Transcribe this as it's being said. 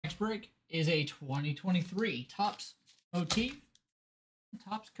break is a 2023 Topps Motiff,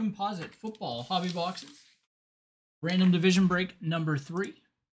 Topps Composite Football Hobby Boxes. Random division break number 3.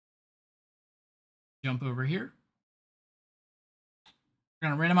 Jump over here. We're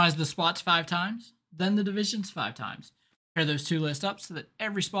going to randomize the spots 5 times, then the divisions 5 times. Pair those two lists up so that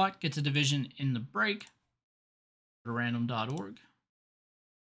every spot gets a division in the break. Go to random.org.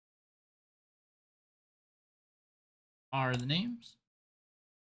 Are the names.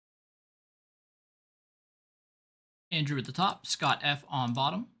 Andrew at the top, Scott F on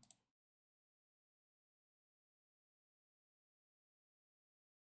bottom.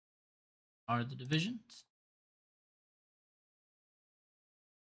 Are the divisions.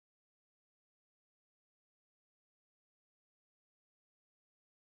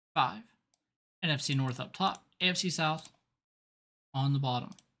 Five. NFC North up top, AFC South on the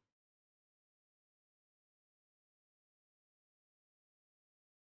bottom.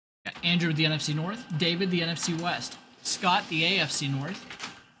 Got Andrew with the NFC North, David the NFC West, Scott the AFC North,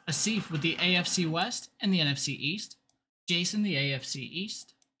 Asif with the AFC West and the NFC East, Jason the AFC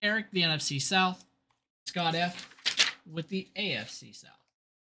East, Eric the NFC South, Scott F with the AFC South.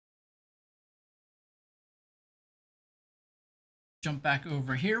 Jump back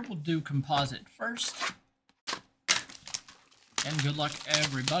over here. We'll do composite first. And good luck,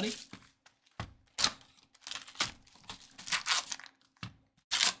 everybody.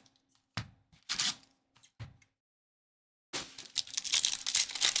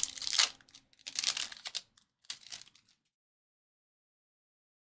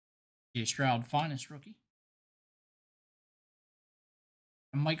 Stroud finest rookie.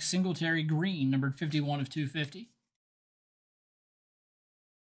 And Mike Singletary green, numbered 51 of 250.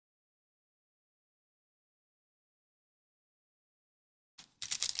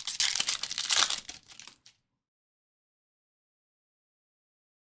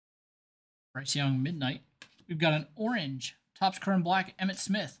 Bryce Young midnight. We've got an orange Topps Current Black Emmitt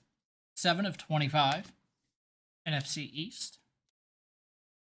Smith, 7 of 25. NFC East.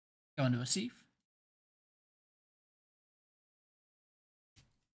 Going to Asif.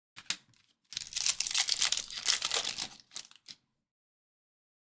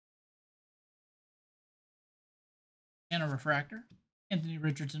 And a refractor. Anthony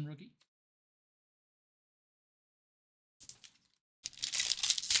Richardson rookie.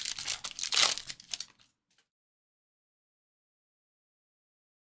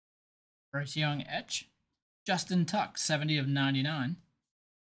 Bryce Young etch. Justin Tuck, 70 of 99.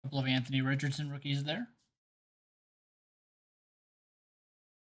 A couple of Anthony Richardson rookies there.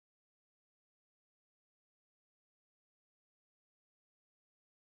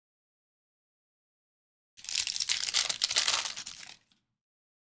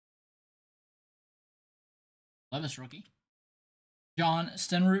 Levis rookie. John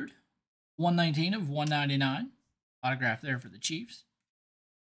Stenrud, 119 of 199. Autograph there for the Chiefs.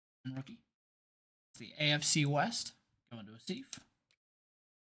 And rookie. It's the AFC West. Going to Asif.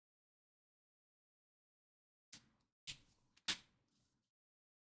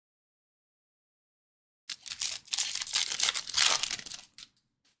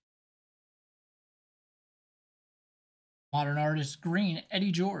 Modern Artist green,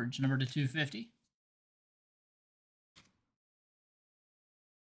 Eddie George, number to 250.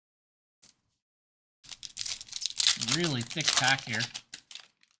 Really thick pack here.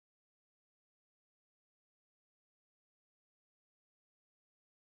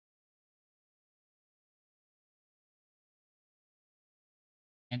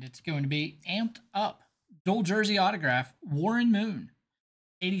 And it's going to be amped up. Dual jersey autograph, Warren Moon,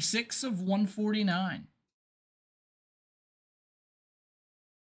 86 of 149.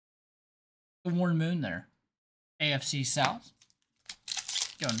 The Warren Moon there. AFC South.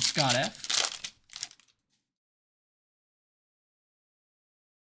 Going to Scott F.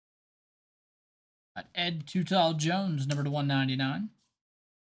 Got Ed Tutal Jones, number to 199.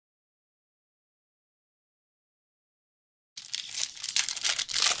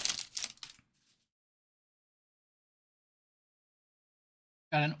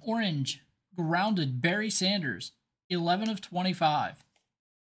 Got an orange grounded Barry Sanders, 11 of 25.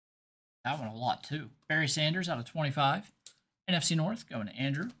 That one a lot, too. Barry Sanders out of 25. NFC North going to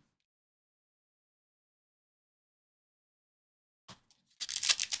Andrew.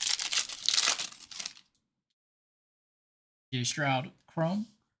 J. Stroud Chrome.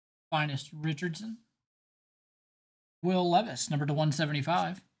 Finest Richardson. Will Levis, number to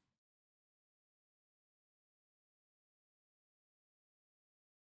 175.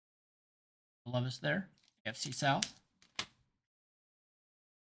 Levis there. AFC South.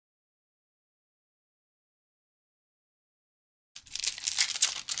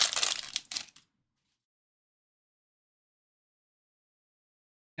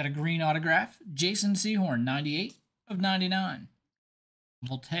 Got a green autograph, Jason Sehorn, 98 of 99.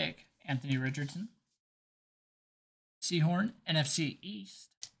 We'll take Anthony Richardson. Sehorn, NFC East.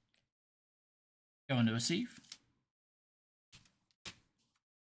 Going to Asif.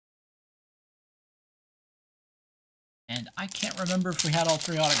 And I can't remember if we had all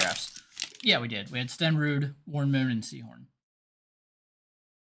 3 autographs. Yeah, we did. We had Stenrud, Warren Moon, and Sehorn.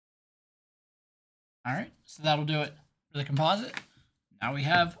 All right, so that'll do it for the composite. Now we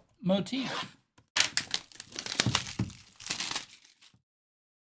have Motiff.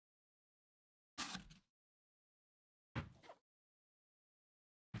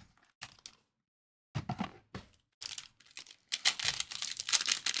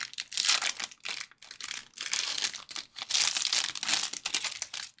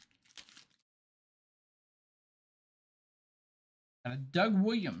 Got a Doug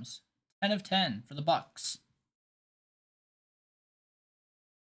Williams, 10 of 10 for the Bucks.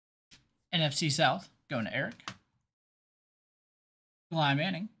 NFC South, going to Eric. Eli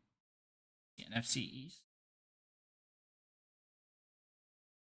Manning, NFC East.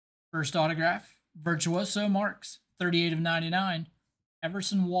 First autograph, Virtuoso Marks, 38 of 99.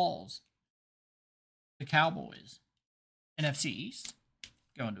 Everson Walls, the Cowboys. NFC East,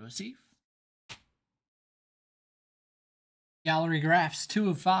 going to Asif. Gallery Graphs, 2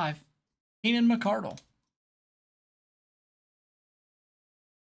 of 5. Keenan McCardle.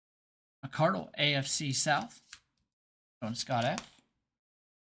 McCardle, AFC South. Going to Scott F.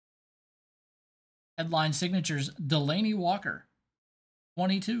 Headline signatures, Delaney Walker.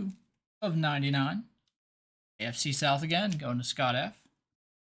 22 of 99. AFC South again, going to Scott F.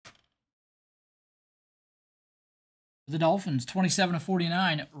 The Dolphins, 27 of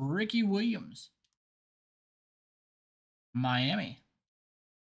 49. Ricky Williams. Miami.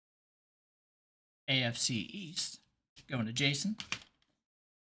 AFC East, going to Jason.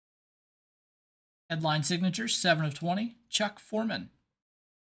 Headline signatures, 7 of 20. Chuck Foreman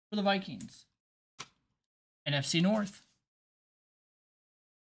for the Vikings. NFC North,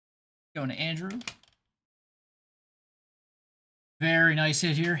 going to Andrew. Very nice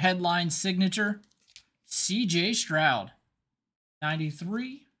hit here. Headline signature, CJ Stroud.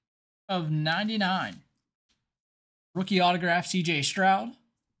 93 of 99. Rookie autograph, CJ Stroud.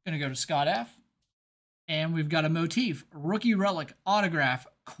 Going to go to Scott F. And we've got a Motiff rookie relic autograph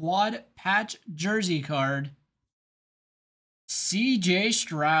quad patch jersey card. CJ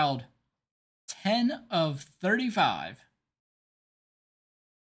Stroud. 10 of 35.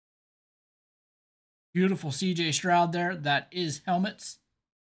 Beautiful CJ Stroud there. That is helmets.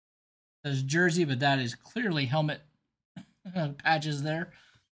 Says jersey, but that is clearly helmet patches there.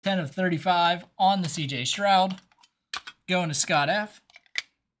 10 of 35 on the CJ Stroud. Going to Scott F.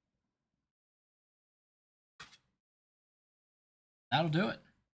 That'll do it.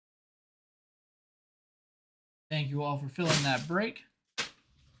 Thank you all for filling that break.